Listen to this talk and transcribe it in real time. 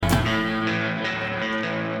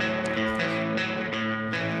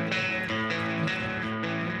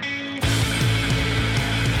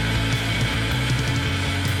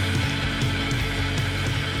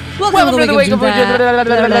Welcome to the Wake Up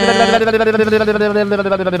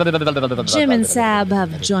with Jim and Sab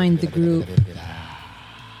have joined the group.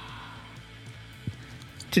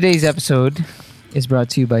 Today's episode is brought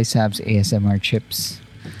to you by Sab's ASMR chips.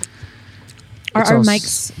 Are It's our also-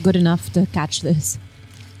 mics good enough to catch this?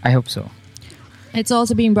 I hope so. It's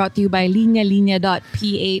also being brought to you by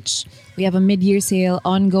linya.ph. We have a mid-year sale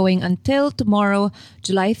ongoing until tomorrow,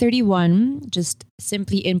 July 31. Just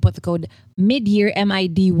simply input the code MIDYEAR,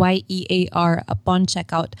 MIDYEAR, upon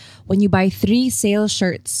checkout. When you buy 3 sale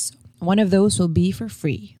shirts, one of those will be for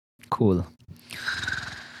free. Cool.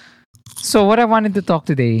 So what I wanted to talk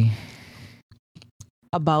today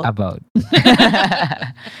About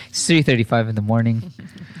it's 3:35 in the morning.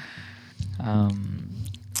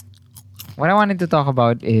 What I wanted to talk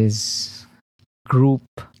about is group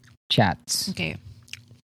chats. Okay.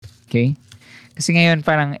 Okay? Kasi ngayon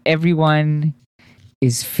parang everyone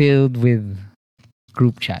is filled with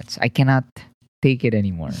group chats. I cannot take it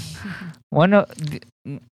anymore.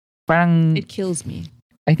 Parang It kills me.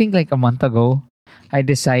 I think like a month ago, I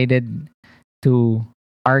decided to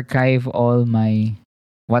archive all my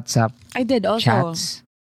WhatsApp I did also. chats.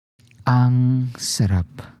 Ang sarap.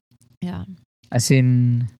 Yeah. As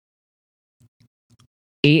in,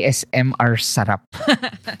 ASMR sarap.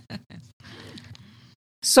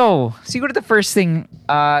 So, siguro the first thing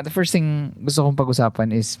gusto kong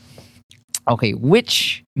pag-usapan is, okay,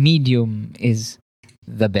 which medium is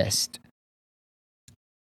the best?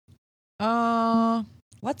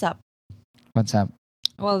 WhatsApp. WhatsApp.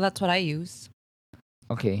 Well, that's what I use.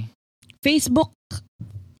 Okay. Facebook,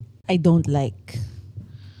 I don't like.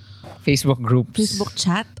 Facebook groups. Facebook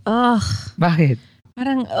chat, ugh. Bakit?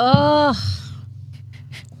 Parang, ugh.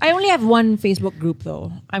 I only have one Facebook group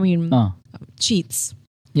though. I mean, Oh, cheats.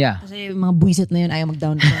 yeah. Kasi yung mga buwisit na yun, ayaw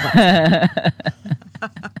mag-download ng WhatsApp.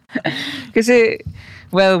 Kasi,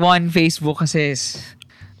 well, one, Facebook kasi is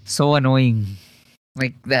so annoying.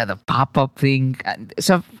 Like, the pop-up thing.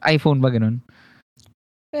 Sa iPhone ba ganun?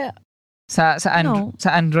 Yeah. Sa No.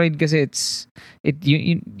 sa Android kasi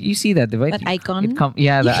you see that, diba? That icon?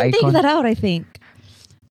 Yeah, You the can icon. take that out, I think.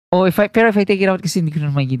 Oh, if I take it out kasi hindi ko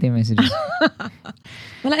na makikita yung messages.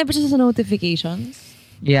 Wala iba siya sa notifications.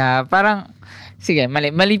 Yeah, parang, sige,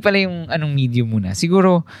 mali pala yung anong medium muna.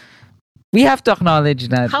 Siguro, we have to acknowledge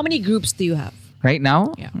that How many groups do you have? right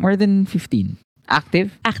now, Yeah. more than 15.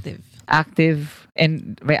 Active,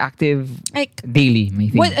 and by active, Like, daily, may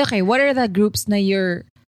thing. what are the groups na you're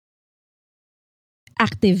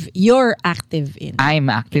active in? I'm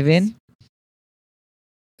active in?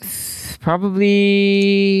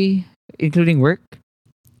 Probably, including work,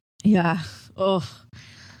 Yeah. Oh,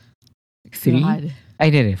 3. God. I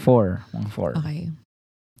did it, 4. 4. Okay.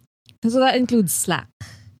 So that includes Slack.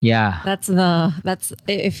 Yeah. That's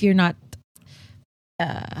if you're not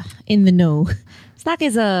in the know. Slack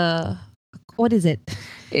is what is it?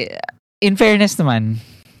 In fairness naman,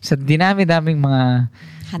 sa dinami-daming mga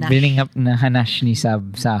Hanash. building up na hanash ni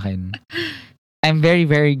Sab sa akin, I'm very,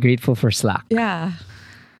 very grateful for Slack. Yeah.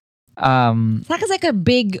 Um, Slack is like a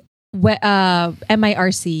big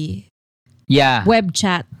MIRC yeah. web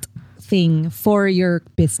chat thing for your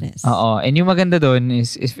business. Oo. And yung maganda doon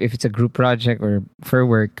is if it's a group project or for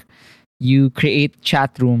work, you create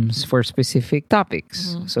chat rooms for specific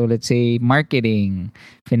topics. Mhm. So let's say marketing,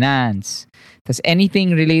 finance, tas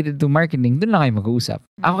anything related to marketing, doon lang kayo mag-uusap.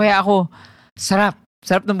 Ako, sarap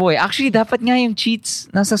ng buhay. Actually, dapat nga yung cheats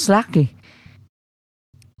nasa Slack eh.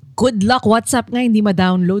 Good luck, WhatsApp nga hindi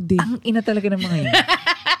ma-download eh. Ang ina talaga ng mga yun.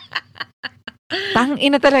 Tang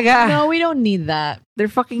ina talaga. No, we don't need that.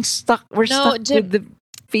 They're fucking stuck. We're No, stuck Jim. with the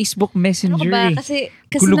Facebook Ano Messenger. ka ba? Eh.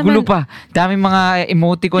 Kasi Gulo-gulo naman, pa. Daming mga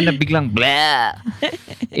emoticon na biglang blah.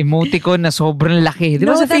 Emoticon na sobrang laki. Di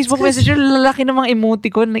ba No, sa that's Facebook 'cause- Messenger, lalaki ng mga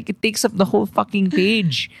emoticon. Like, it takes up the whole fucking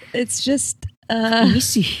page. it's just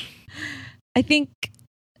Easy. I think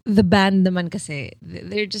the band naman kasi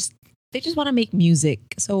they just want to make music.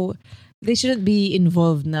 So they shouldn't be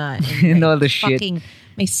involved na in In all the shit. fucking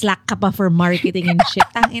may Slack ka pa for marketing and shit.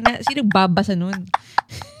 Tangina, sino babasa nun?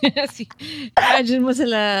 Imagine mo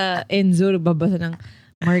sila Enzo babasa ng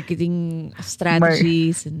marketing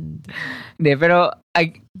strategies and Hindi, pero,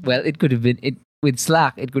 it could have been, with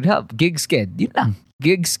Slack, it could help. Gigsked. Yun lang.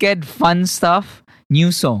 Gigsked, fun stuff,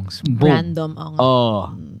 new songs. Boom. random.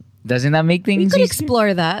 Oh. Doesn't that make We things could easier?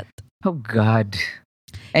 explore that. Oh, God.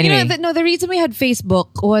 Anyway. You know, the reason we had Facebook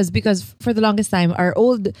was because for the longest time, our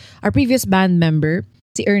previous band member,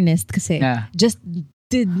 si Ernest, kasi Yeah. just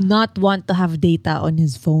did not want to have data on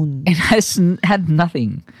his phone. It had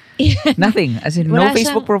nothing. Nothing. As in, no Wala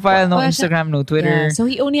Facebook siyang- profile, no wala Instagram, no Twitter. Yeah, so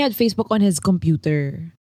he only had Facebook on his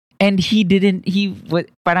computer. And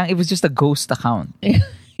parang it was just a ghost account.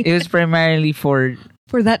 It was primarily for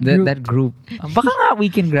that group. that group. Baka nga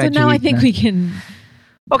we can So graduate now I think na. we can.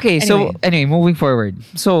 Okay, so anyway, moving forward.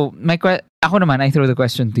 So ako naman, I throw the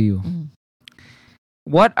question to you.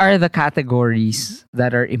 What are the categories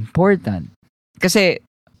that are important? Kasi,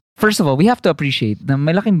 first of all, we have to appreciate na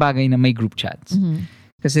malaking bagay na may group chats.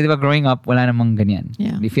 Kasi di ba, growing up, wala namang ganyan.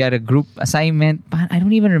 Yeah. If you had a group assignment, I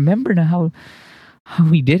don't even remember na how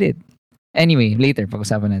we did it. Anyway, later,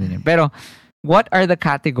 pag-usapan natin yun. Pero, what are the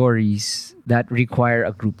categories that require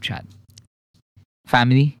a group chat?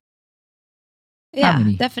 Family? Yeah,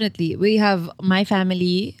 Family. definitely. We have my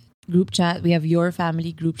family group chat. We have your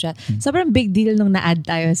family group chat. Sobrang big deal nung na-add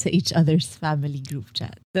tayo sa each other's family group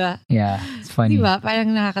chat. Diba? Yeah, it's funny. Diba?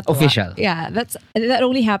 Parang nakakatawa. Official. Yeah, that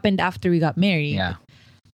only happened after we got married. Yeah.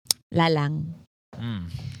 Lalang.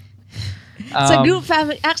 So group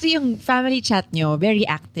family, actually yung family chat nyo, very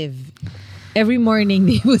active. Every morning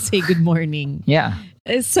they will say good morning. Yeah.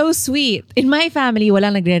 It's so sweet. In my family,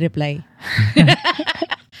 wala nagre-reply.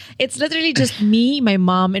 It's literally just me, my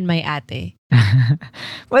mom, and my ate.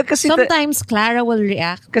 Well, kasi Sometimes Clara will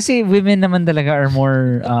react. kasi women naman talaga are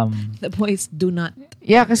more The boys do not.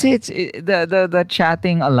 yeah, kasi the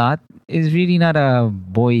chatting a lot is really not a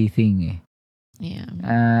boy thing. Eh. Yeah.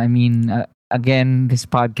 I mean, again, this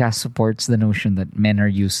podcast supports the notion that men are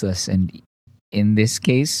useless, and in this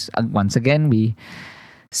case, once again, we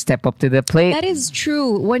step up to the plate. That is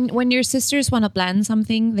true. When your sisters want to plan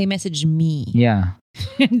something, they message me. Yeah.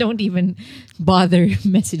 Don't even bother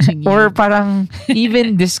messaging you. Or parang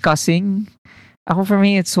even discussing. Ako, for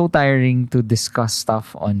me, it's so tiring to discuss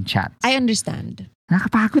stuff on chats. I understand.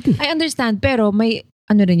 Nakakapagod eh. I understand. Pero may,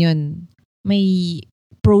 ano rin yun, may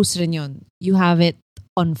pros rin yun. You have it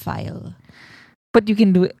on file. But you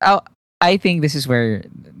can do it. I think this is where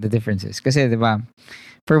the difference is. Kasi, di ba,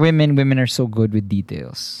 for women are so good with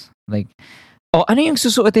details. Like, ano yung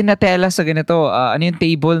susuotin na tela sa ganito? Ano yung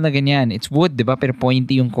table na ganyan? It's wood, di ba? Pero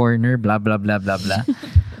pointy yung corner, blah, blah, blah, blah, blah.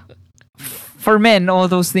 For men, all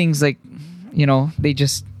those things, like, you know, they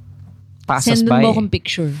just pass us by. Send mo akong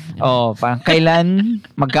picture. Oh, parang kailan,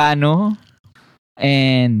 magkano,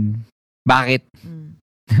 and bakit.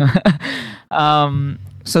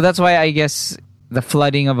 So that's why I guess the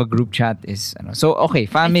flooding of a group chat is so okay,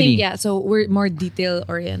 family. I think, yeah, so we're more detail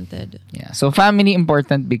oriented. Yeah, so family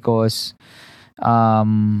important because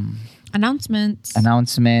Announcements,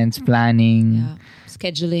 planning, yeah,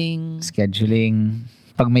 scheduling.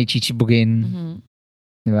 Pag may chichibugin,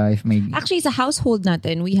 diba? If may Actually, sa household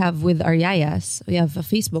natin, we have with our yayas, we have a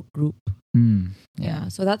Facebook group. Yeah,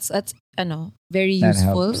 so that's very that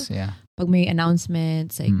useful. helps, yeah. Pag may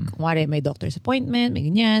announcements, like, kumwari, may doctor's appointment, may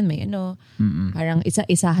ganyan, may parang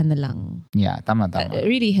isa-isahan na lang. Yeah, tama. It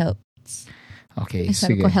really helps. Okay,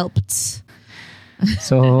 Sabi sige. ko, helped.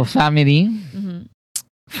 So, family,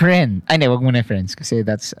 friend. Ay, wag muna friends kasi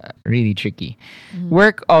that's really tricky.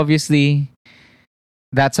 Work, obviously,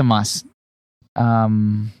 that's a must.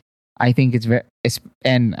 I think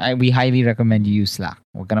we highly recommend you use Slack.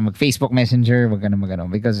 Wag ka na mag-Facebook Messenger, wag ka na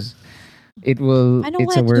mag because it's a world's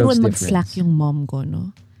difference. Mag-Slack yung mom ko,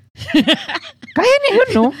 no? Kaya na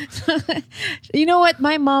yun, no? You know what?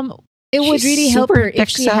 My mom, it would She's really help super her if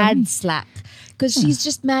she tech-savvy. had Slack. Because she's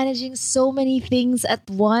just managing so many things at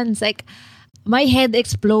once. Like, my head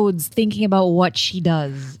explodes thinking about what she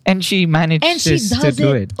does. And she manages to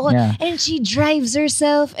do it. Yeah. And she drives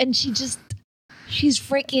herself and she's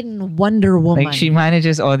freaking Wonder Woman. Like, she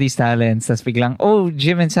manages all these talents. Tas biglang,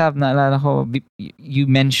 Jim and Sab, naalala ko, you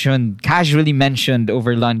casually mentioned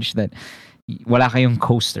over lunch that wala kayong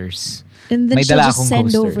coasters. And then May she'll dala just akong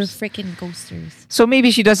send coasters. over freaking coasters. So maybe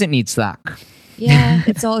she doesn't need Slack. Yeah,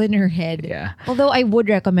 it's all in her head. Yeah. Although I would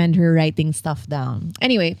recommend her writing stuff down.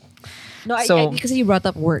 Anyway, no, because you brought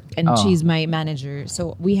up work and she's my manager.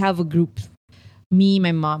 So we have a group, me,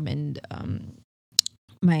 my mom, and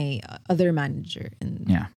my other manager. And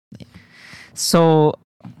Yeah. So,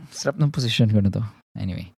 sarap ng position ko na to.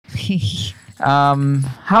 Anyway.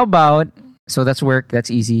 How about, so that's work, that's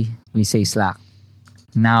easy. We say Slack.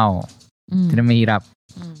 Now, ito na mahirap.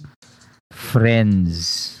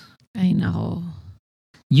 Friends. Ay, nako.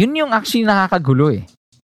 Yun yung actually nakakagulo eh.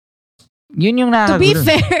 Yun yung To nakakagulo. be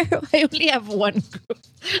fair, I only have one group.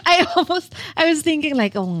 I was thinking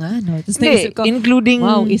like, nga, no. Tapos naisip ko, including,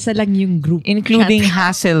 wow, isa lang yung group. including chat.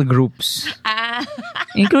 hassle groups. Ah.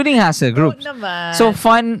 Including hassle groups. Oo naman. So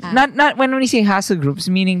fun, not when we say hassle groups,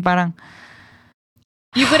 meaning parang,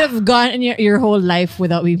 You could have gone your whole life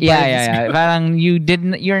without being part of this yeah. group. Parang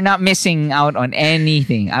you're not missing out on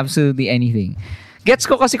anything. Absolutely anything. Gets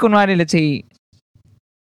ko kasi kunwari, let's say,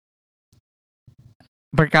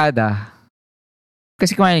 barkada,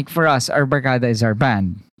 kasi like for us, our barkada is our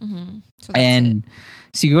band. Mm-hmm. So And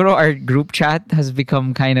siguro our group chat has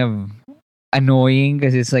become kind of annoying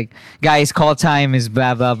because it's like, guys, call time is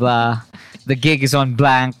blah, blah, blah. The gig is on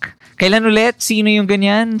blank. Kailan ulit? Sino yung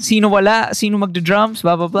ganyan? Sino wala? Sino magdo-drums?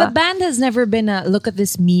 Blah, blah, blah. the band has never been a look at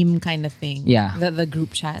this meme kind of thing. Yeah. The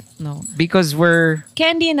group chat. No. Because we're...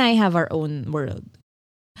 Candy and I have our own world.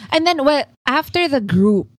 And then, well, after the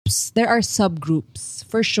groups, there are subgroups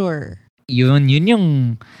for sure. Yun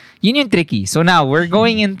yung tricky. So now we're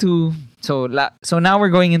going into... So now we're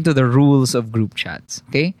going into the rules of group chats.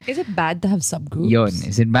 Okay? Is it bad to have subgroups? Yun.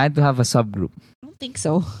 Is it bad to have a subgroup? I don't think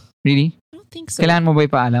so. Really? I don't think so. Kailangan mo ba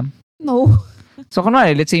ipaalam? No. So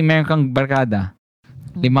kunwari, let's say meron kang barkada.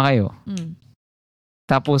 5 kayo. Mm.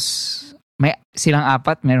 Tapos may silang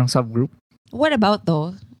 4, merong subgroup. What about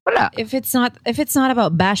though? Wala. If it's not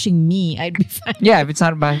about bashing me, I'd be fine. Yeah, if it's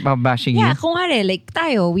not about bashing Yeah, you. kung nga like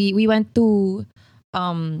tayo, we went to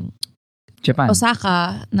Japan.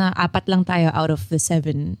 Osaka na 4 lang tayo out of the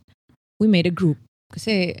 7. We made a group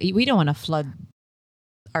kasi we don't want to flood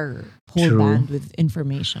our whole True. band with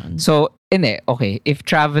information. So, okay. If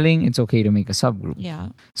traveling, it's okay to make a subgroup.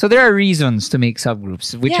 Yeah. So there are reasons to make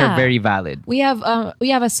subgroups, which are Yeah. very valid. We have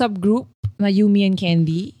a subgroup na Yumi and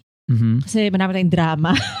Candy Mm-hmm. kasi marami tayong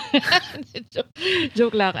drama.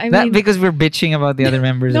 Joke lang. I That mean, because we're bitching about the other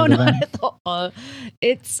members no, of the not band. at all.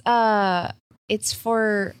 It's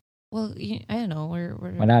for, well, I don't know.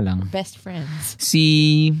 We're Wala lang. best friends.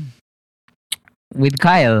 With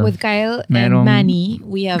Kyle, With Kyle merong and Manny,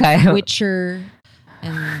 we have Kyle. Witcher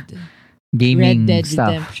and gaming Red Dead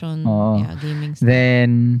stuff. Redemption. Oo. Yeah, gaming stuff.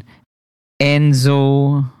 Then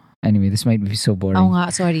Enzo. Anyway, this might be so boring. Oh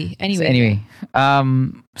nga, sorry. Anyway.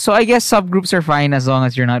 So I guess subgroups are fine as long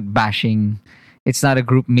as you're not bashing. It's not a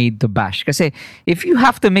group made to bash. Kasi if you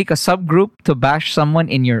have to make a subgroup to bash someone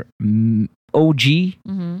in your OG,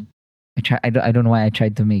 Mm-hmm. I don't know why I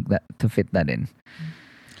tried to fit that in.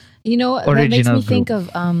 You know, that makes Original me think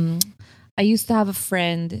group. of, I used to have a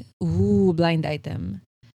friend, blind item.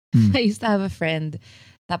 Hmm. I used to have a friend,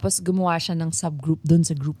 tapos gumawa siya ng subgroup dun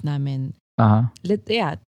sa group namin. Uh-huh.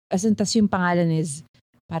 As in, tas yung pangalan is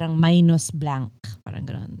parang minus blank. Parang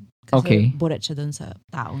ganun. Kasi Okay. burat siya dun sa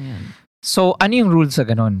taong yun. So, ano yung rules sa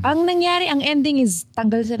ganon? Ang nangyari, ang ending is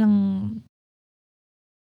tanggal silang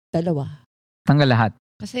 2. Tanggal lahat.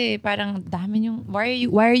 Kasi parang dami yung, why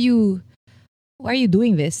are you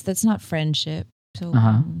doing this? That's not friendship. So,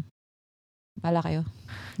 bala kayo.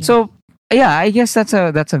 Yeah. So, yeah, I guess that's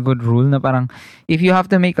a good rule na parang if you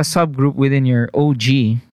have to make a subgroup within your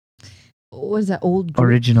OG, What is that, old group?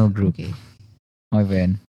 original group. Okay. Okay ba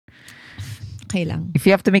yan? Okay lang. If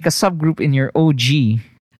you have to make a subgroup in your OG,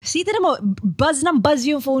 See, tira mo, buzz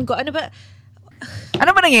yung phone ko. Ano ba? ano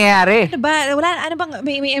ba nangyayari? Ano ba? Wala, ano bang,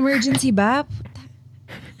 may emergency ba?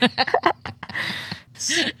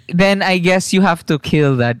 Then I guess you have to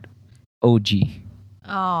kill that OG.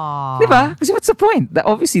 Aww. Diba? Kasi what's the point?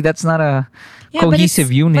 Obviously, that's not a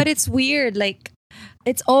cohesive unit. But it's weird. Like,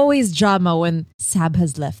 it's always drama when Sab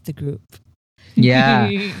has left the group. Yeah.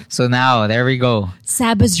 So now, there we go.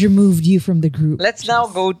 Sab has removed you from the group. Let's now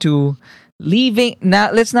go to leaving.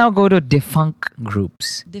 Let's now go to defunct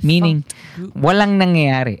groups. Meaning, group. walang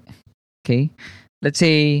nangyayari. Okay? Let's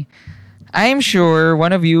say, I'm sure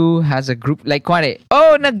one of you has a group, like,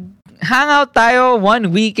 nag-hangout tayo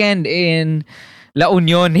one weekend in La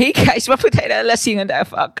Union. Hey guys, mapunta tayo na lasingan tayo,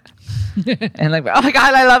 fuck. And like, oh my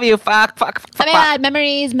God, I love you, fuck. Oh my God,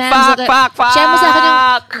 memories, man. Fuck. Share mo sa akin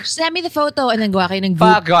yung, send me the photo and then gawa kayo ng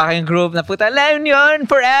group. Fuck, gawa kayong group na puta, La Union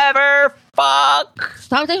forever, fuck.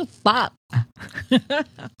 Stop saying fuck.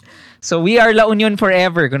 So we are La Union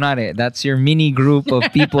forever, kunwari. That's your mini group of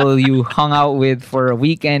people you hung out with for a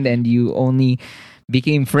weekend and you only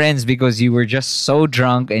became friends because you were just so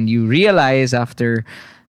drunk and you realize after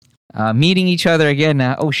meeting each other again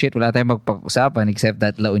na, oh shit, wala tayong magpag-usapan except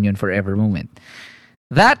that La Union forever moment.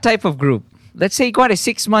 That type of group, let's say, 6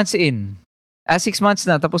 months in. 6 months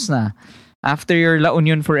na, tapos na. After your La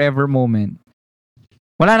Union forever moment,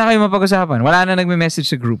 wala na kayo mapag-usapan. Wala na nagme-message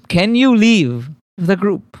sa group. Can you leave the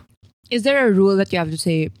group? Is there a rule that you have to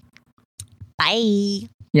say, bye?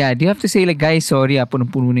 Yeah, do you have to say like, guys, sorry,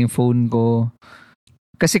 punong-puno na yung phone ko.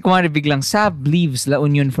 Kasi kumari biglang, Sab leaves La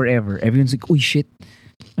Union forever. Everyone's like, uy, shit.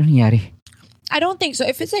 Ano nangyari? I don't think so.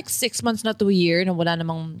 If it's like 6 months not to a year na wala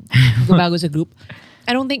namang bago sa group,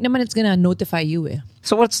 I don't think naman it's gonna notify you eh.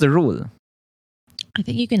 So what's the rule? I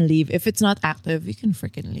think you can leave. If it's not active, you can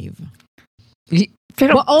freaking leave.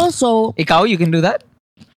 Pero, But also, ikaw, you can do that?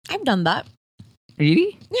 I've done that.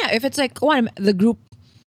 Really? Yeah, if it's like the group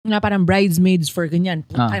na parang bridesmaids for ganyan.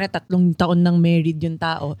 Kaya 3 taon nang married yung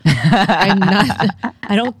tao.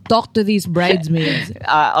 I don't talk to these bridesmaids.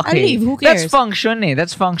 Okay. I leave, who cares? That's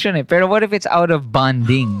function eh. Pero what if it's out of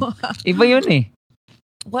bonding? Iba yun eh.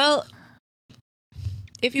 Well,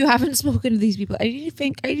 if you haven't spoken to these people, I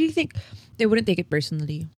really think they wouldn't take it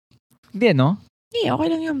personally. Hindi, no? Yeah, okay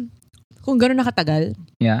lang yun. Kung gano'n nakatagal.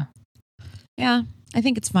 Yeah. Yeah, I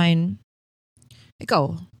think it's fine.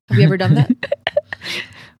 Ikaw, have you ever done that?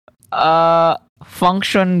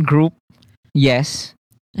 Function group, yes.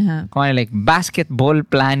 Uh-huh. Kung like basketball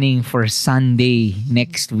planning for Sunday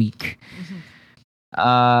next week.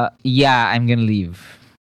 Yeah, I'm gonna leave.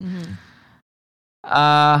 Mm-hmm.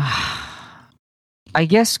 I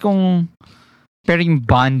guess kung pero yung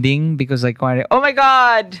bonding because like oh my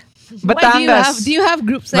God, Batangas. Why, do you have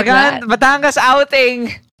groups like that? Batangas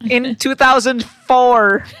outing in 2004.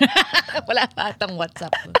 Wala pa atang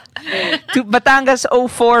WhatsApp. Batangas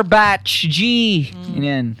 04 batch G.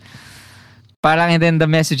 Yan. Parang and then the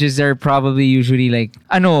messages are probably usually like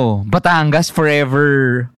Batangas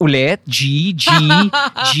forever ulit G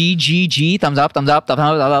thumbs up thumbs up thumbs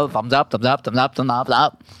up thumbs up thumbs up thumbs up thumbs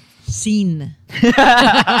up. Scene.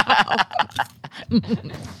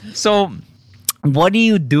 So what do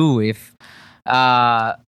you do if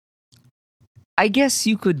I guess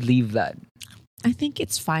you could leave that. I think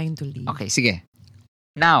it's fine to leave. Okay, sige.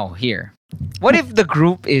 Now, here. What if the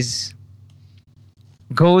group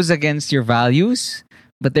goes against your values,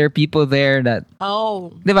 but there are people there that...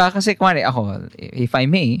 Oh. Diba? Kasi kumari ako, if I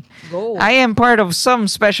may, go. I am part of some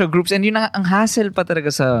special groups and yun ang hassle pa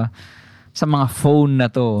talaga sa mga phone na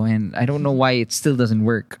to and I don't know why it still doesn't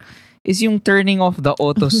work. Is yung turning off the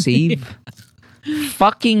autosave.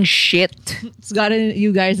 Fucking shit. It's gotten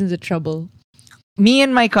you guys into trouble. Me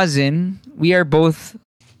and my cousin, we are both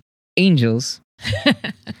angels.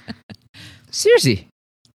 Seriously.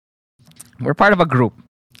 We're part of a group.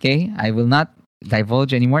 Okay? I will not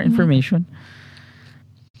divulge any more information.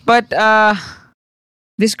 But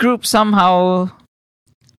this group somehow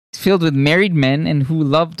is filled with married men and who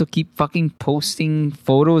love to keep fucking posting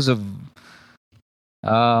photos of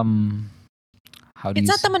how do it's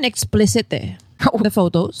you not naman explicit eh. The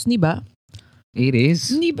photos, di ba? It is.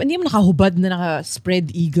 Hindi mo nakahubad na naka-spread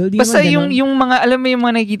eagle. Di Basta yung mga, alam mo yung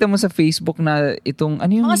mga nakikita mo sa Facebook na itong, ano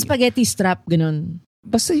yung... Mga spaghetti strap, ganun.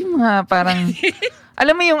 Basta yung mga parang,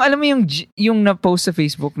 alam mo yung na-post sa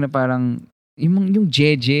Facebook na parang, yung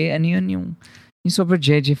Jeje, ano yun, yung super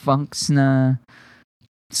Jeje funks na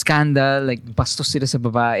scandal, like bastos sila sa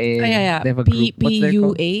babae. Yeah. They have a group.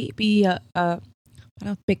 PUA?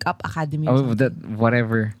 Pick Up Academy. Oh,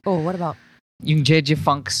 whatever. Oh, what about? Yung Jeje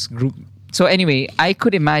funks group. So anyway, I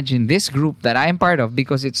could imagine this group that I'm part of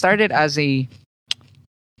because it started as a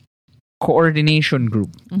coordination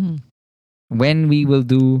group. Mm-hmm. When we will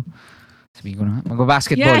do, sabi ko na,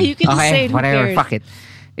 mag-basketball. Yeah, you can say it. Whatever, fuck it.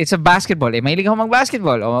 It's a basketball. Mahilig ako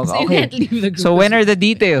mag-basketball. Oh, so okay. you can't leave the group. So when are the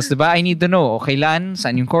details, diba? I need to know. Okay lan,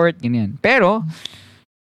 saan yung court, ganyan. Pero,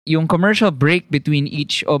 yung commercial break between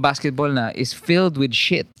each basketball na is filled with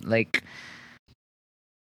shit. Like,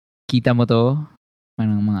 kita mo to?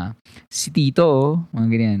 Parang mga si Tito, mga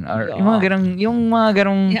ganyan. Or yung mga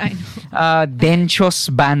ganong yeah, I know. Denchos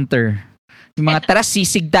banter. Yung mga tara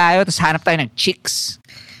sisig tayo, tapos hanap tayo ng chicks.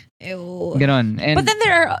 Ew. Ganon. And but then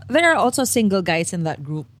there are also single guys in that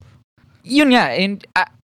group. Yun nga. And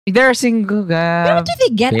there are single guys. But what do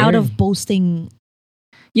they get out of posting?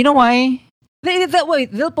 You know why?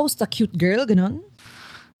 They'll post a cute girl, ganon?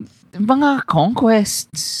 Mga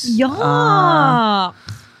conquests. Yuck!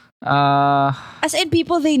 As in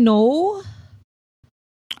people they know?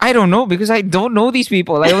 I don't know because I don't know these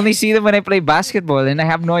people. I only see them when I play basketball and I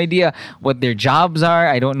have no idea what their jobs are.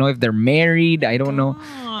 I don't know if they're married. I don't know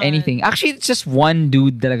anything. Actually, it's just one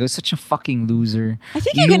dude talaga. Such a fucking loser. I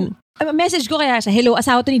think I can... message ko kaya siya, hello,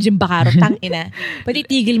 asawa to ni Jim Bacaro, tang ina. Pwede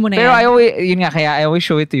tigil mo na Pero yan. I always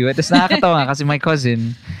show it to you. Tapos nakakatawa nga kasi my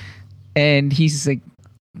cousin, and he's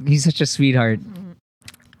such a sweetheart.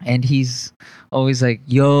 And he's always like,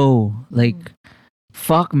 yo, like,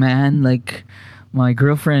 fuck man, like, my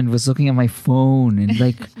girlfriend was looking at my phone and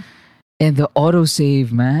like, and the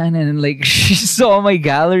autosave, man. And like, she saw my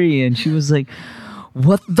gallery and she was like,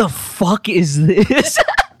 what the fuck is this?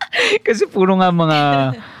 Kasi puro nga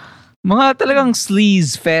mga talagang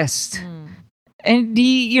sleaze fest. And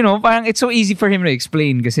parang it's so easy for him to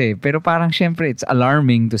explain kasi. Pero parang syempre, it's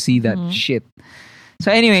alarming to see that shit.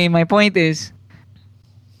 So anyway, my point is,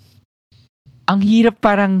 ang hirap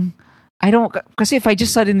parang, kasi if I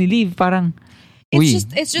just suddenly leave, parang, it's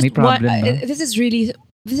just may problem, this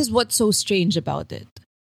is what's so strange about it.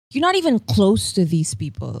 you're not even close to these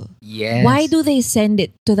people. Yes. Why do they send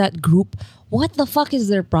it to that group? What the fuck is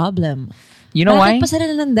their problem? You know why? Bakit pa sila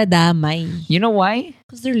nandadamay? You know why?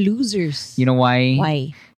 Because they're losers. You know why?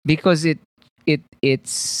 Why? Because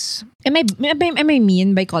it's Am I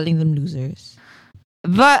mean by calling them losers?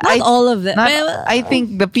 but Not all of them. I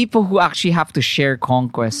think the people who actually have to share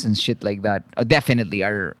conquests and shit like that definitely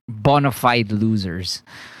are bona fide losers.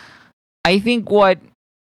 I think what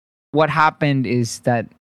happened is that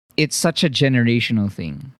it's such a generational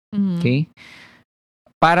thing. Mhm. Okay?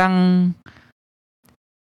 Parang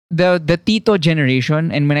the Tito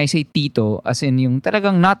generation, and when I say Tito, as in yung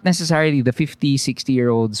talagang not necessarily the 50,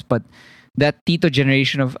 60-year-olds, but that Tito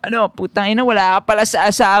generation of, putang ina, wala ka pala sa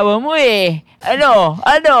asawa mo eh.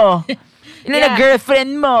 Ilan Yeah. na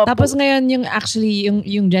girlfriend mo? Tapos ngayon yung actually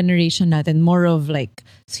yung generation natin more of like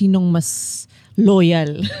sinong mas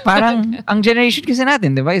loyal. Parang, ang generation kasi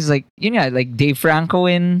natin, di ba, is like, yun nga, like Dave Franco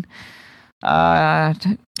in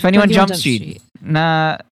 21 Jump Street.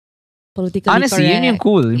 Na, Politically honestly, correct. yun yung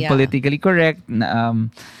cool. Yeah. Politically correct,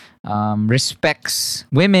 respects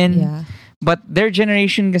women. Yeah. But their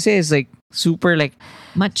generation kasi is like, super like,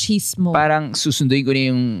 Machismo. parang susunduin ko na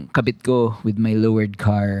yung kabit ko with my lowered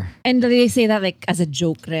car. And they say that like as a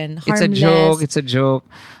joke rin. It's a joke. It's a joke.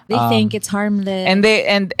 They think it's harmless. And they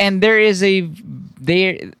and there is a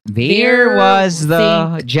there was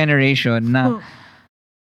the generation na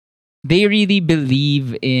they really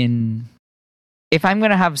believe in, if I'm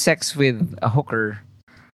gonna have sex with a hooker,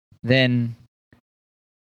 then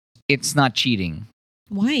it's not cheating.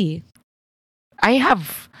 Why? I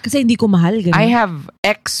have Kasi hindi ko mahal. Ganun. I have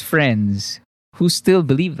ex-friends who still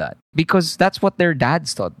believe that because that's what their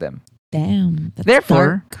dads taught them. Damn. That's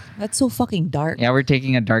Therefore, dark. That's so fucking dark. yeah, we're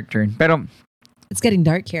taking a dark turn. Pero It's getting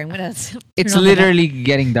dark here. I'm gonna. it's turn off literally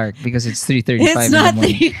getting dark because it's 3:35 the- in It's the not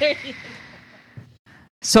morning. 3:30.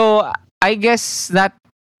 So I guess that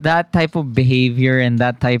type of behavior and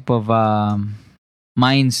that type of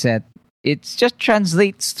mindset, it just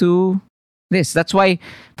translates to this. That's why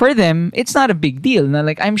for them it's not a big deal. Na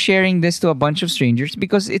like I'm sharing this to a bunch of strangers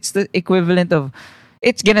because it's the equivalent of,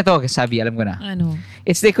 it's ganito, sabi, alam ko na. Ano?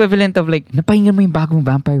 It's the equivalent of like, napahingan mo yung bagong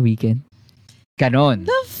Vampire Weekend. Ganon.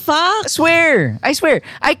 The fuck? I swear.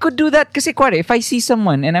 I could do that kasi kware, if I see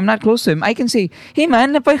someone and I'm not close to him, I can say, hey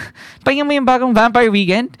man, pahingan mo yung bagong Vampire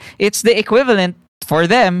Weekend. It's the equivalent for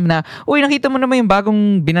them na, uy, nakita mo naman yung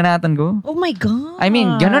bagong binanatan ko. Oh my God. I mean,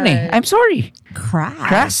 ganon eh. I'm sorry. Crass.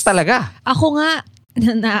 Crass talaga. Ako nga,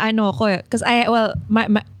 na ano ko eh. Because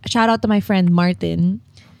my shout out to my friend Martin,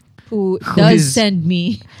 who does is- send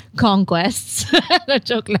me conquests. No,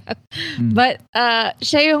 joke lang. But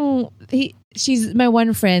siya yung, she's my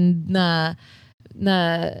one friend na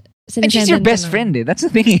And she's your sinisendan ko best ng- friend eh. That's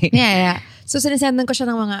the thing eh. Yeah. So sinisendan ko siya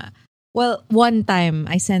ng mga, well, one time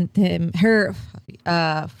I sent her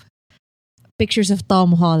pictures of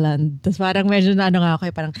Tom Holland. Tapos parang medyo na ano nga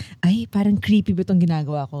ako, parang, ay, parang creepy ba itong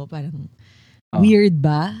ginagawa ko? Parang, weird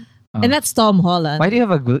ba? Oh. And that's Tom Holland. Why do you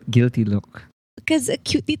have a guilty look? Because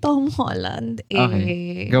cutie Tom Holland.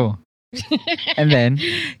 Okay, go. And then?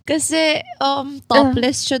 Kasi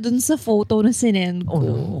topless siya dun sa photo na sinend ko. Oh,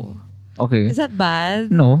 no. Okay. Is that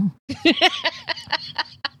bad? No.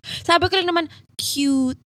 Sabi ko lang naman,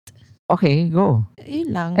 cute. Okay, go.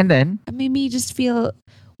 Yun lang. And then? It made me just feel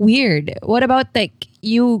weird. What about like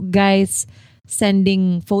you guys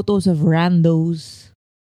sending photos of randos?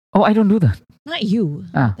 Oh, I don't do that. Not you.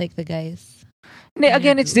 Ah. Like the guys.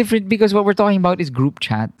 Again, it's different because what we're talking about is group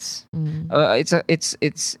chats. Mm.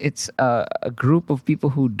 It's a group of people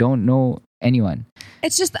who don't know anyone.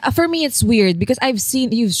 It's just for me it's weird because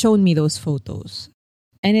you've shown me those photos.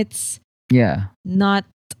 And it's Yeah. not,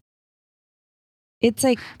 it's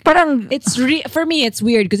like Parang, for me it's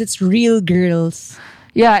weird because it's real girls.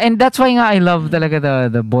 yeah, and that's why nga I love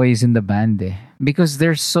talaga the boys in the band eh. Because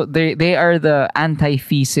they are the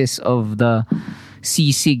antithesis of the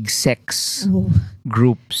sisig sex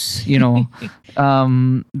groups, you know.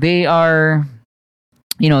 They are,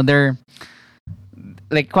 you know, they're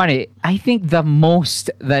like, kwari, I think the most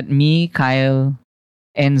that me, Kyle,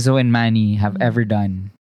 Enzo, and Manny have ever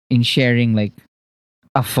done in sharing like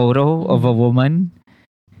a photo of a woman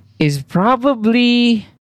is probably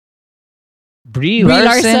Brie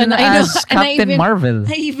Larson I know. as And Captain Marvel.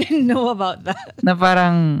 I even know about that. Na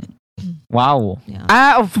parang, wow.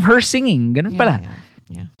 Yeah. Of her singing. Ganun pala.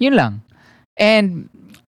 Yeah. Yun lang. And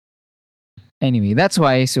anyway, that's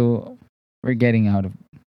why, so we're getting out of,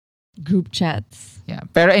 Group chats. yeah.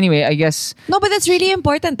 Pero anyway, I guess, No, but that's really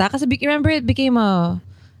important, Kasi remember it became a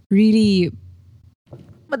really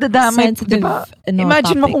madadamay, sensitive diba? ano,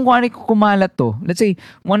 Imagine mo topic. kung kumalat to. Let's say,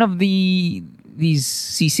 one of the these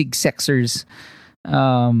sisig sexers,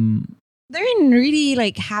 They're in really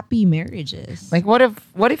like happy marriages. like what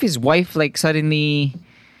if his wife like suddenly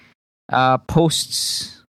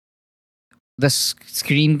posts the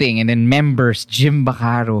screen thing and then members Jim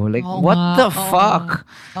Bacaro, like Oo what nga, the oo fuck,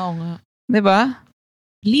 Oo nga. diba?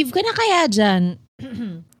 Leave ka na kaya dyan.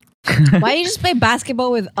 Why you just play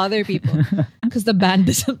basketball with other people? Because the band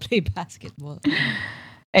doesn't play basketball.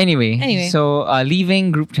 Anyway, Anyway. so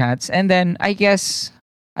leaving group chats, and then I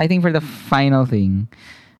think for the final thing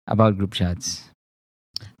about group chats.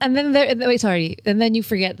 And then and then you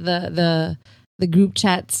forget the group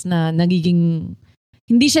chats na nagiging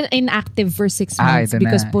hindi siya inactive for 6 months ito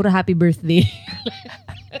because na. puro happy birthday.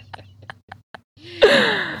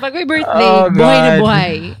 Pag may birthday, Oh, buhay na God.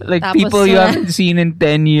 buhay. Like Tapos people you wala. haven't seen in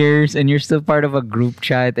 10 years and you're still part of a group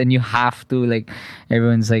chat and you have to like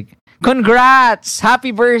everyone's like congrats,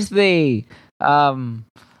 happy birthday, ano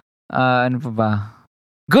pa ba,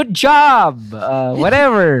 good job,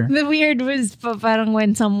 whatever. The weird was parang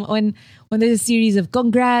when there's a series of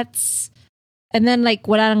congrats and then like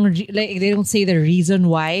wala nang like they don't say the reason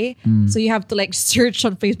why. So you have to like search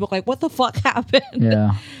on Facebook like what the fuck happened?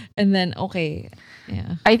 Yeah. And then okay.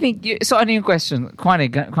 Yeah. I think so ano yung question, Kwani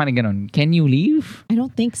ganon, can you leave? I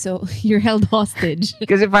don't think so. You're held hostage.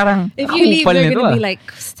 Kasi parang If you leave, kupal they're nito, gonna ah. be like,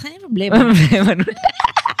 "Saan yung problema?"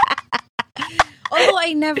 Although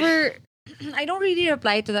I don't really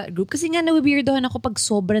reply to that group kasi nga nawiweirdohan ako pag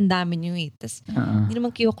sobrang dami nyo eh. Tas, hindi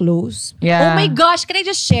naman kayo close. Yeah. Oh my gosh, can I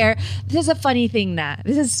just share? This is a funny thing na.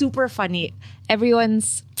 This is super funny. I'm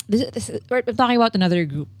talking about another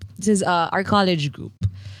group. This is our college group.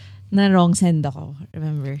 Na wrong send ako,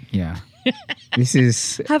 remember? Yeah. This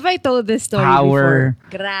is Have I told this story Power-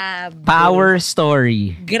 before? Grabe. power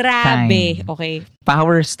story. Grabe. time. Okay.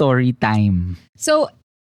 Power story time. So,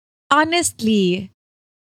 honestly,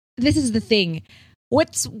 this is the thing.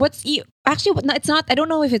 Actually, no, it's not. I don't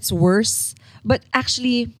know if it's worse, but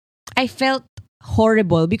actually, I felt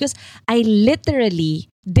horrible because I literally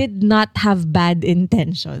did not have bad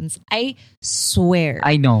intentions. I swear.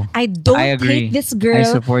 I know. I don't I agree. hate this girl. I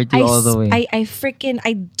support you all the way.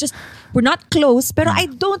 We're not close, pero I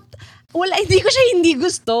don't, hindi ko siya hindi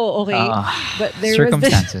gusto, okay? But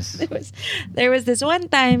circumstances. There was this one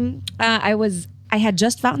time, I had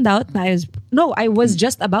just found out that I was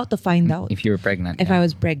just about to find out If you were pregnant. if I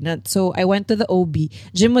was pregnant. So I went to the OB.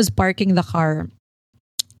 Jim was parking the car.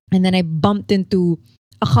 And then I bumped into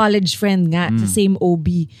a college friend nga sa same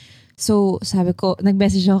OB. So sabi ko,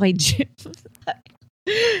 nag-message ako kay Jim.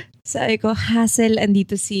 Sabi ko, Hassel,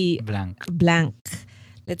 andito si blank.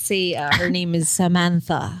 Let's say her name is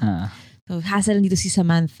Samantha. So Hassel, andito si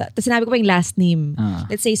Samantha. Tapos sinabi ko pa yung last name.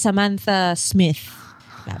 Let's say Samantha Smith.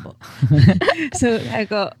 Labo. So sabi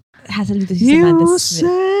ko, Hassel, andito si Samantha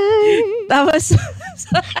Smith. Tapos,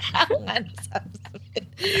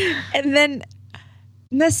 and then,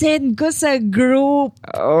 na-send ko sa group.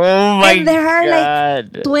 Oh my And there are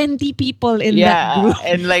God. like 20 people in that group.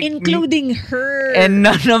 And like including her. And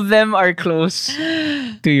none of them are close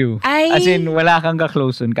to you. As in, wala kang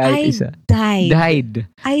ka-close on kahit I isa. died.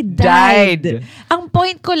 I died. Ang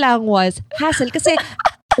point ko lang was, Hassel, kasi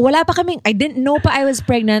wala pa kaming, I didn't know pa I was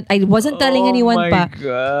pregnant. I wasn't telling anyone pa.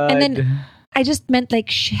 God. And then, I just meant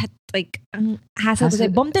like, shit, like, ang hassle kasi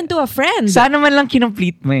I bumped into a friend. Sana man lang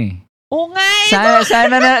kinomplete mo eh. Oo nga eh.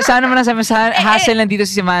 Sana man lang sabi, hassle nandito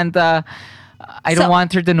si Samantha. I don't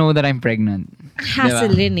want her to know that I'm pregnant.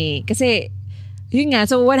 Hassle rin eh. Kasi, yun nga,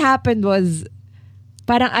 so what happened was,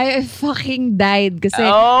 parang I fucking died kasi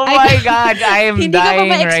oh my God, I am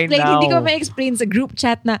dying right now. Hindi ko ma-explain sa group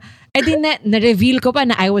chat na na-reveal ko pa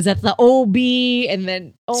na I was at the OB and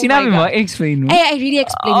then, Sinabi my mo? God. Explain mo? I really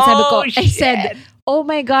explained. Sabi ko, I said, oh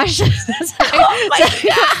my gosh.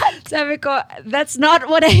 Sabi ko, that's not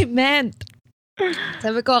what I meant.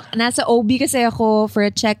 Sabi ko, nasa OB kasi ako for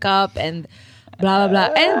a checkup and blah, blah, blah.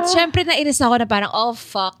 And syempre nainis ako na parang, oh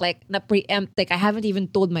fuck, like na-preempt. Like I haven't even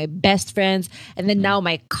told my best friends. And then now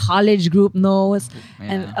my college group knows.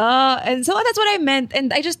 Yeah. And so that's what I meant.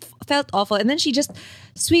 And I just felt awful. And then she just,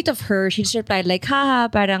 sweet of her, she just replied like, haha,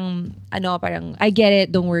 parang, I get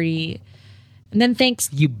it, don't worry. And then thanks.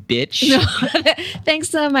 You bitch. Thanks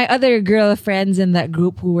to my other girlfriends in that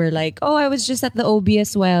group who were like, oh, I was just at the OB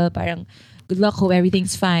as well. Parang, good luck, hope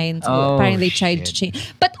everything's fine. So parang they tried to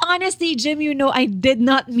change. But honestly, Jim, you know, I did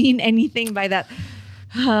not mean anything by that.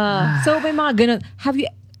 So may mga ganun.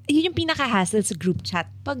 Yun yung pinaka-hassle sa group chat.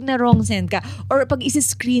 Pag na-wrong send ka, or pag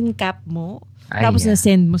isi-screen cap mo, tapos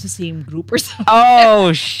na-send mo sa same group or something.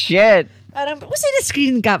 Oh, shit. Parang, kasi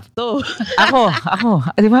na-screen cap to. Ako.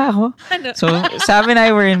 Di ba ako? Ano? So, Sabi and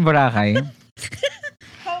I were in Boracay.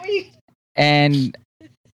 How are you? And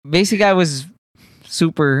basically, I was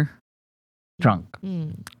super drunk.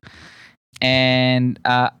 And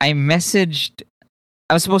I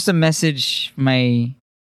was supposed to message I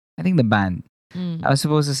think the band. I was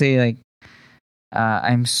supposed to say like,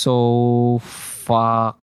 I'm so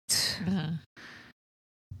fucked.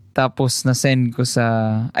 Tapos na-send ko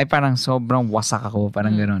sa, ay parang sobrang wasak ako,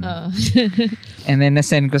 parang gano'n. And then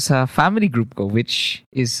na-send ko sa family group ko, which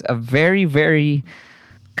is a very, very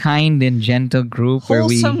kind and gentle group where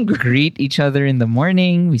we greet each other in the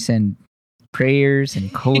morning. We send prayers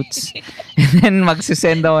and quotes. And then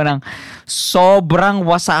magsisend ako ng sobrang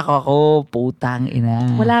wasak ako, putang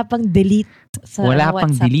ina. Wala pang delete sa Wala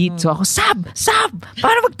pang WhatsApp delete. mo. So ako, Sab!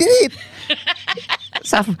 Paano mag-delete?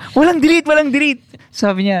 Sabi, walang delete.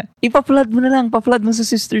 Sabi niya, ipa-flood mo na lang. Pa-flood mo sa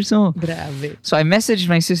sisters mo. Grabe. So I messaged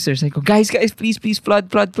my sisters. I go, guys, please, flood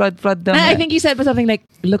down. I think you said something like,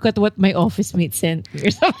 look at what my office mate sent me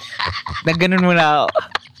or something. Nagganon mo na ako.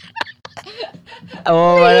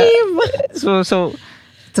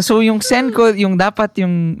 So yung send ko, yung dapat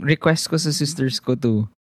yung request ko sa sisters ko to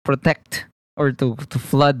protect or to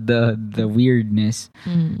flood the weirdness.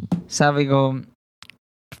 Sabi ko,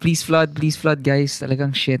 please flood guys.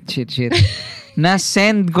 Talagang shit.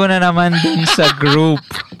 Na-send ko na naman dun sa group.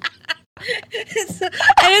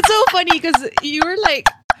 And it's so funny because you were like,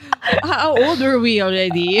 how old were we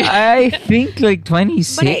already? I think like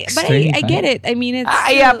 26, But I get it. I mean, it's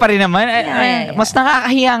Aya pa rin naman. Yeah. Mas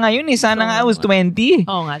nakakahiya ngayon eh. Sana nga I was 20.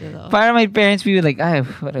 Oo nga, totoo. Para my parents be like, ay,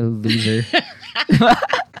 what a loser.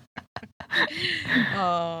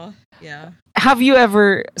 Oh, yeah. Have you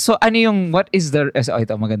ever, so ano yung,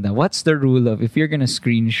 ito maganda. What's the rule of, if you're gonna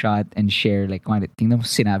screenshot and share, like, tingnan mo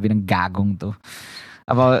sinabi ng gagong to,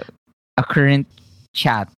 about a current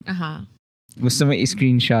chat. Gusto mo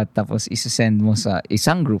i-screenshot tapos isa-send mo sa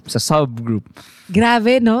isang group, sa subgroup.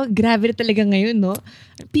 Grabe, no? Grabe na talaga ngayon, no?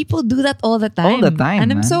 People do that all the time. All the time,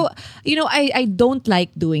 And I'm man. so, I don't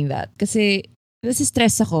like doing that. Kasi,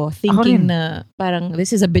 stress ako thinking na parang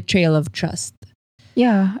this is a betrayal of trust.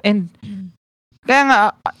 Yeah, and kaya nga,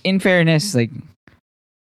 in fairness, like,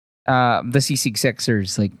 the Sisig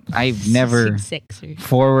Sexers, like, I've never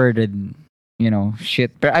forwarded, shit.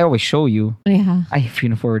 But I always show you. Yeah. Ay,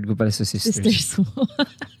 forward ko pala sa sisters.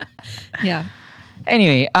 Yeah.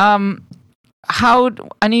 Anyway, ano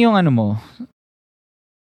yung ano mo?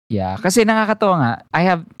 Yeah, kasi nakakatawa nga, I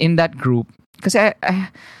have, in that group, kasi I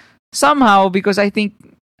somehow, because I think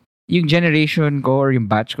yung generation ko or yung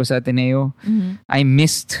batch ko sa Ateneo, I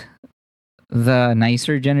missed the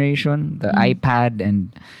nicer generation, the iPad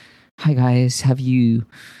and, hi guys, have you,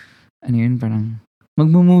 ano yun, parang,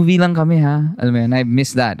 magmo-movie lang kami ha. Alam mo yun, I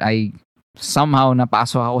missed that. I somehow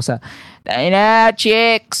napasok ako sa,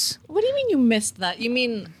 chicks! What do you mean you missed that? You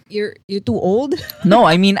mean you're too old? No,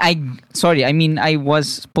 I mean, I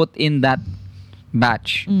was put in that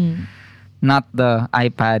batch. Not the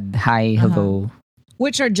iPad, hi, hello.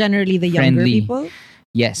 Which are generally the younger Friendly. people?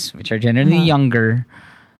 Yes, which are generally younger.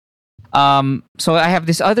 So I have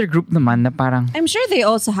this other group naman na parang, I'm sure they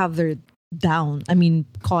also have their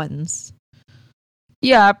cons.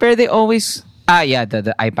 yeah, pero they always,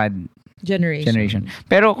 the iPad generation.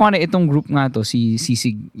 Pero kung ano, itong group nga to, si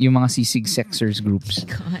Sisig, yung mga Sisig Sexers groups,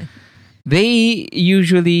 God. they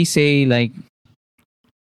usually say like,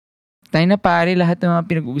 tayo na pare, lahat ng mga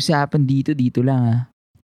pinag-uusapan dito lang ha.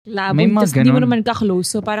 May mga ganun. Hindi mo naman ka-close.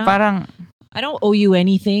 So parang, I don't owe you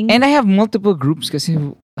anything. And I have multiple groups kasi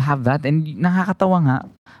who have that. And nakakatawa nga,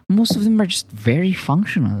 most of them are just very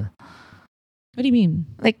functional. What do you mean?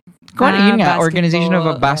 Like, yun nga, organization of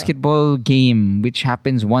a basketball game which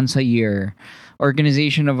happens once a year.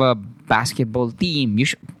 Organization of a basketball team.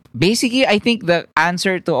 Basically, I think the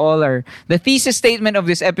answer to all the thesis statement of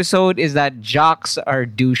this episode is that jocks are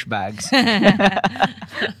douchebags.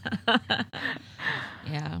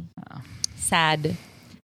 Yeah. Sad.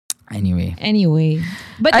 Anyway.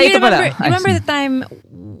 But do you remember the time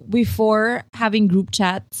before having group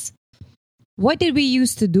chats? What did we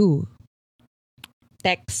used to do?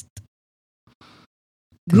 Text.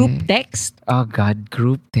 Group text? Oh God,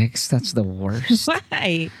 group text, that's the worst.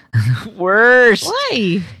 Why? Worst.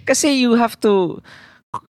 Why? Kasi you have to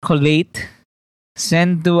collate,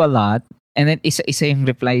 send to a lot, and then isa-isa yung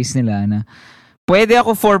replies nila na pwede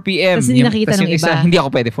ako 4 p.m. Tapos hindi nakita ng iba. Hindi ako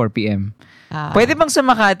pwede 4 p.m. Pwede bang sa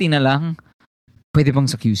Makati na lang? Pwede bang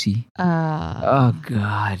sa QC? Oh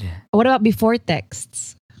God. What about before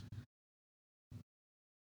texts?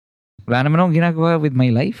 Wala naman akong ginagawa with my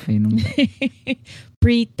life.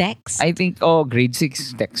 Pre-text? I think, grade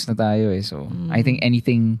 6 text na tayo eh. So, I think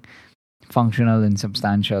anything functional and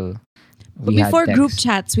substantial, But before group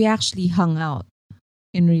chats, we actually hung out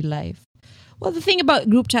in real life. Well, the thing about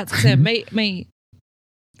group chats kasi may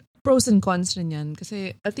pros and cons rin yan.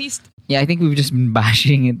 Kasi at least... Yeah, I think we've just been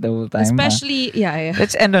bashing it the whole time. Especially, yeah.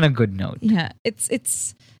 Let's end on a good note. Yeah,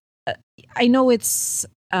 it's I know it's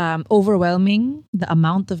overwhelming, the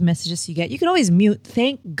amount of messages you get. You can always mute.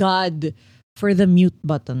 Thank God for the mute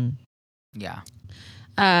button. Yeah.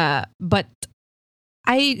 But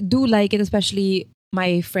I do like it, especially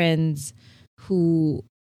my friends who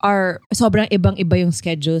are sobrang ibang-iba yung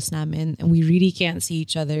schedules namin and we really can't see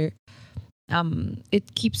each other.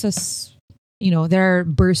 It keeps us, there are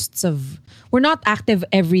bursts of, we're not active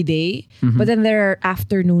every day, but then there are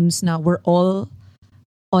afternoons now we're all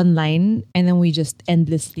online and then we just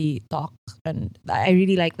endlessly talk. And I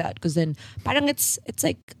really like that because then parang it's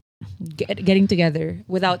like getting together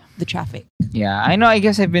without the traffic. Yeah, I know, I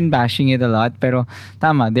guess I've been bashing it a lot, pero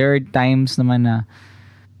tama, there are times naman na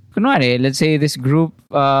kunwari, let's say this group,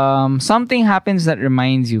 something happens that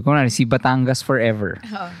reminds you. Kunwari, si Batangas Forever.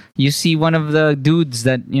 You see one of the dudes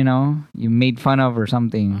that, you made fun of or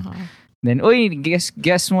something. Then,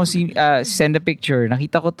 guess mo, send a picture.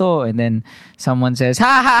 Nakita ko to. And then, someone says,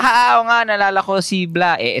 ha, ha, ha, o nga, nalala ko si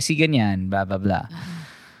blah. Si ganyan, blah, blah, blah.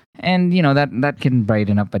 And, that can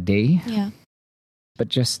brighten up a day. Yeah. But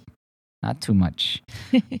just not too much.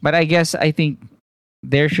 But I think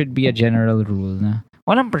there should be a general rule na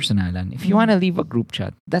walang personalan. If you want to leave a group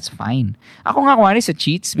chat, that's fine. Ako nga kuwari sa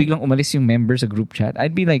cheats, biglang umalis yung member sa group chat.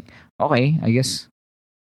 I'd be like, okay, I guess.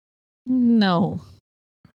 No.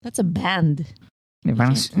 That's a band.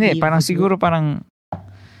 Parang siguro parang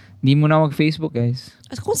di mo na mag-Facebook, guys.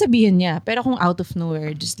 Kung sabihin niya, pero kung out of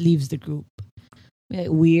nowhere, just leaves the group. Like,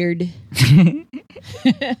 weird.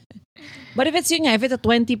 But if it's if it's a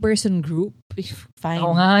 20-person group, fine.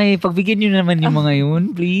 Oo nga pagbigyan nyo naman yung mga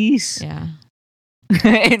yun, please. Yeah.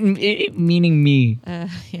 Meaning me.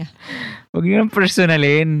 Yeah. Huwag nyo nang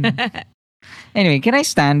personalin. Anyway, can I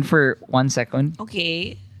stand for 1 second?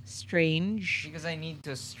 Okay. Strange. Because I need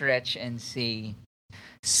to stretch and say,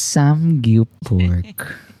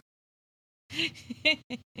 Samgyupok.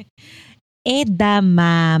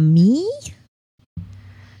 Edamame.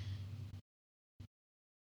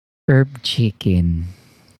 Herb chicken.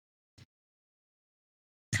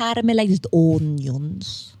 Caramelized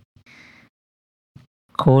onions.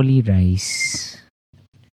 Coli rice.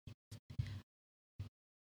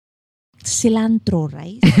 Cilantro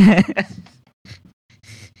rice.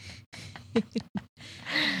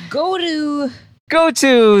 Go to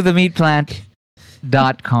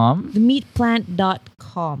themeatplant.com.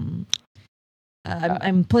 Themeatplant.com.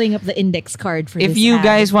 I'm pulling up the index card for if this you ad.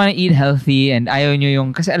 guys want to eat healthy and ayaw nyo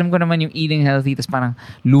yung, kasi alam ko naman yung eating healthy tas parang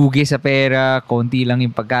lugi sa pera, konti lang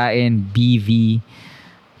yung pagkain, BV.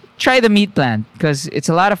 Try the Meat Plant because it's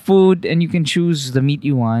a lot of food and you can choose the meat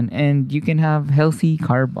you want and you can have healthy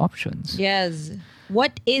carb options. Yes.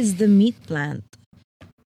 What is the Meat Plant?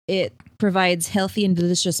 It provides healthy and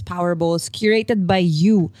delicious power bowls curated by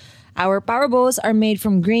you. Our power bowls are made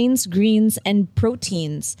from grains, greens, and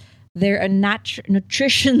proteins. They're a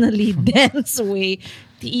nutritionally dense way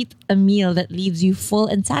to eat a meal that leaves you full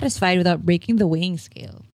and satisfied without breaking the weighing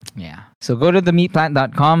scale. Yeah. So go to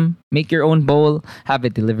themeatplant.com, make your own bowl, have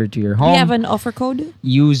it delivered to your home. Do you have an offer code?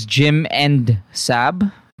 Use Jim and Sab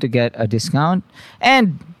to get a discount.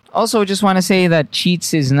 And also just want to say that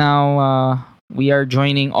Cheats is now, we are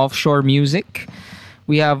joining Offshore Music.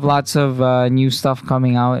 We have lots of new stuff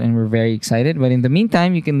coming out and we're very excited. But in the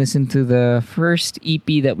meantime, you can listen to the first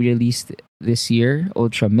EP that we released this year,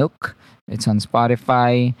 Ultra Milk. It's on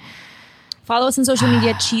Spotify. Follow us on social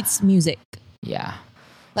media, Cheats Music. Yeah.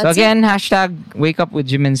 That's so again, hashtag Wake Up with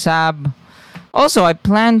Jim and Sab. Also, I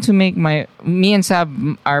plan to make me and Sab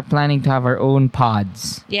are planning to have our own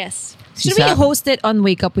pods. Yes. Si Should we Sab- host it on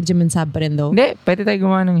Wake Up with Jim and Sab pa rin though? Hindi, pwede tayo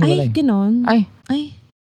gumawa ng Ay, hiwalay. ganon. Ay.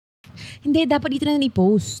 Hindi, dapat dito na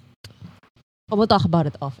i-post. We'll talk about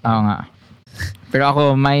it off. Oo nga. Pero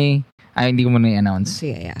ako, hindi ko muna i-announce. So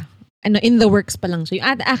yeah. In the works pa lang siya.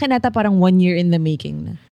 Yung akin ata parang 1 year in the making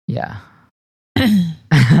na. Yeah.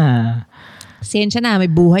 Sensya na, may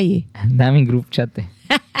buhay eh. Ang daming group chat eh.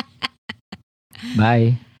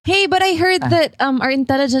 Bye. Hey, but I heard that our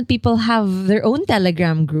intelligent people have their own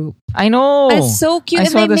Telegram group. I know. It's so cute. I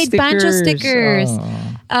And saw they the made Pancho stickers. Oh.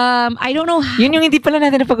 I don't know how. Yun yung hindi pala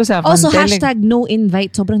natin napag-usapan. Also, hashtag no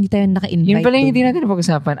invite. Sobrang hindi tayo naka-invite. Yun pala yung dun. hindi natin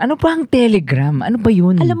napag-usapan. Ano ba ang Telegram? Ano ba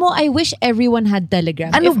yun? Alam mo, I wish everyone had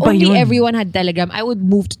Telegram. Ano If ba only yun? everyone had Telegram, I would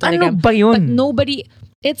move to Telegram. Ano ba yun? But nobody,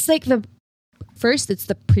 it's like it's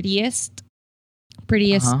the prettiest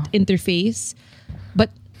interface. But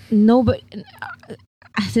nobody,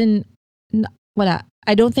 as in, wala.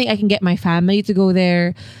 I don't think I can get my family to go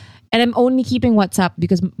there. And I'm only keeping WhatsApp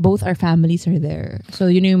because both our families are there. So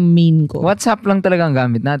yun yung main goal. WhatsApp lang talaga ang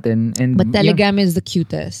gamit natin. And But Telegram is the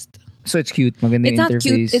cutest. So it's cute. Maganda It's yung not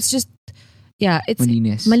interface. cute. It's just, it's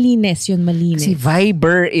Malinis. Malinis yun, malinis. Kasi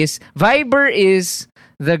Viber is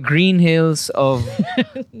the Green Hills of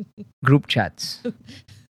group chats.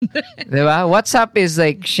 Diba? WhatsApp is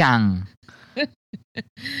like Siang.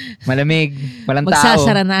 Malamig, walang tao.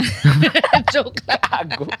 Magsasara na. Joke lang.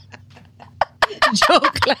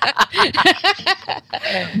 Joke lang.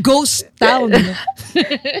 Ghost town.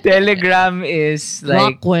 Telegram is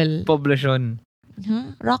like Rockwell. poblasyon.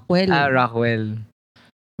 Huh? Rockwell. Rockwell.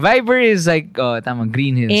 Viber is like, tama,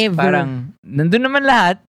 Green Hills. Ever. Parang, nandun naman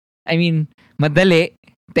lahat. I mean, madali,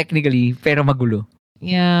 technically, pero magulo.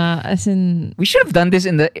 Yeah, as in... We should have done this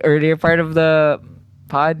in the earlier part of the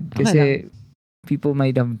pod kasi people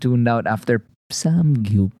might have tuned out after some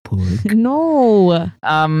Gilport. No.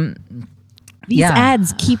 These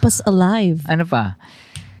ads keep us alive. Ano pa?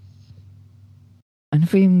 Ano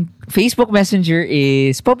pa yung... Facebook Messenger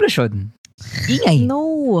is poblasyon. Ingay.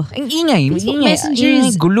 No. Ang ingay. Facebook ingay. Messenger ingay,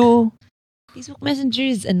 is... gulo. Facebook Messenger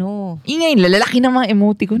is Ingay, lalaki ng mga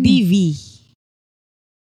emoticon. DV.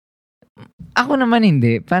 Ako naman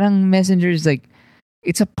hindi. Parang Messenger is like,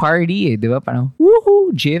 it's a party di ba? Parang,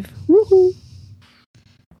 woohoo, GIF, woohoo.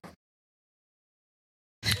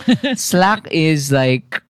 Slack is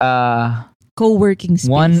like, co-working space.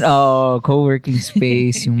 one co-working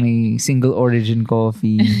space, yung may single origin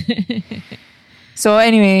coffee. So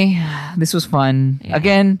anyway, this was fun. Yeah.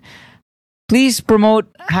 Again, please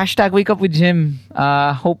promote #WakeUpWithJim.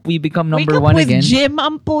 Hope we become number Wake up one with again. Jim,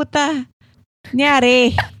 ang puta.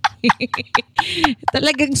 Nyari.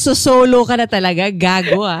 Talagang solo ka na talaga.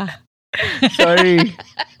 Gago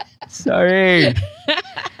Sorry.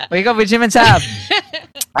 Wake up with Jim and Sab.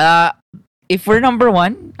 If we're number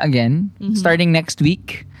one again, starting next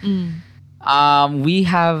week, we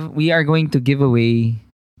are going to give away,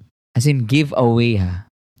 as in give away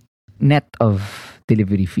net of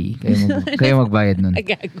delivery fee. Kayo magbayad nun.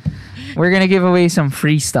 Gago. We're gonna give away some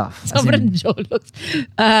free stuff. As Sobrang in, jolos.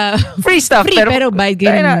 free stuff. Free, pero bayad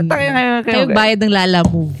kayo. Kayo Kayo bayad ng Lala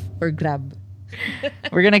Move or Grab.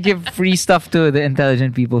 We're gonna give free stuff to the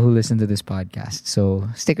intelligent people who listen to this podcast. So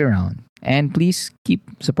stick around. And please keep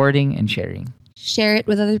supporting and sharing. Share it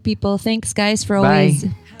with other people. Thanks guys for Bye. always...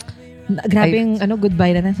 Grabing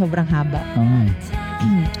goodbye na sobrang haba.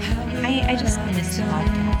 I just missed the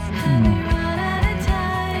podcast.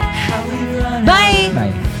 Bye!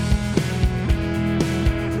 Bye.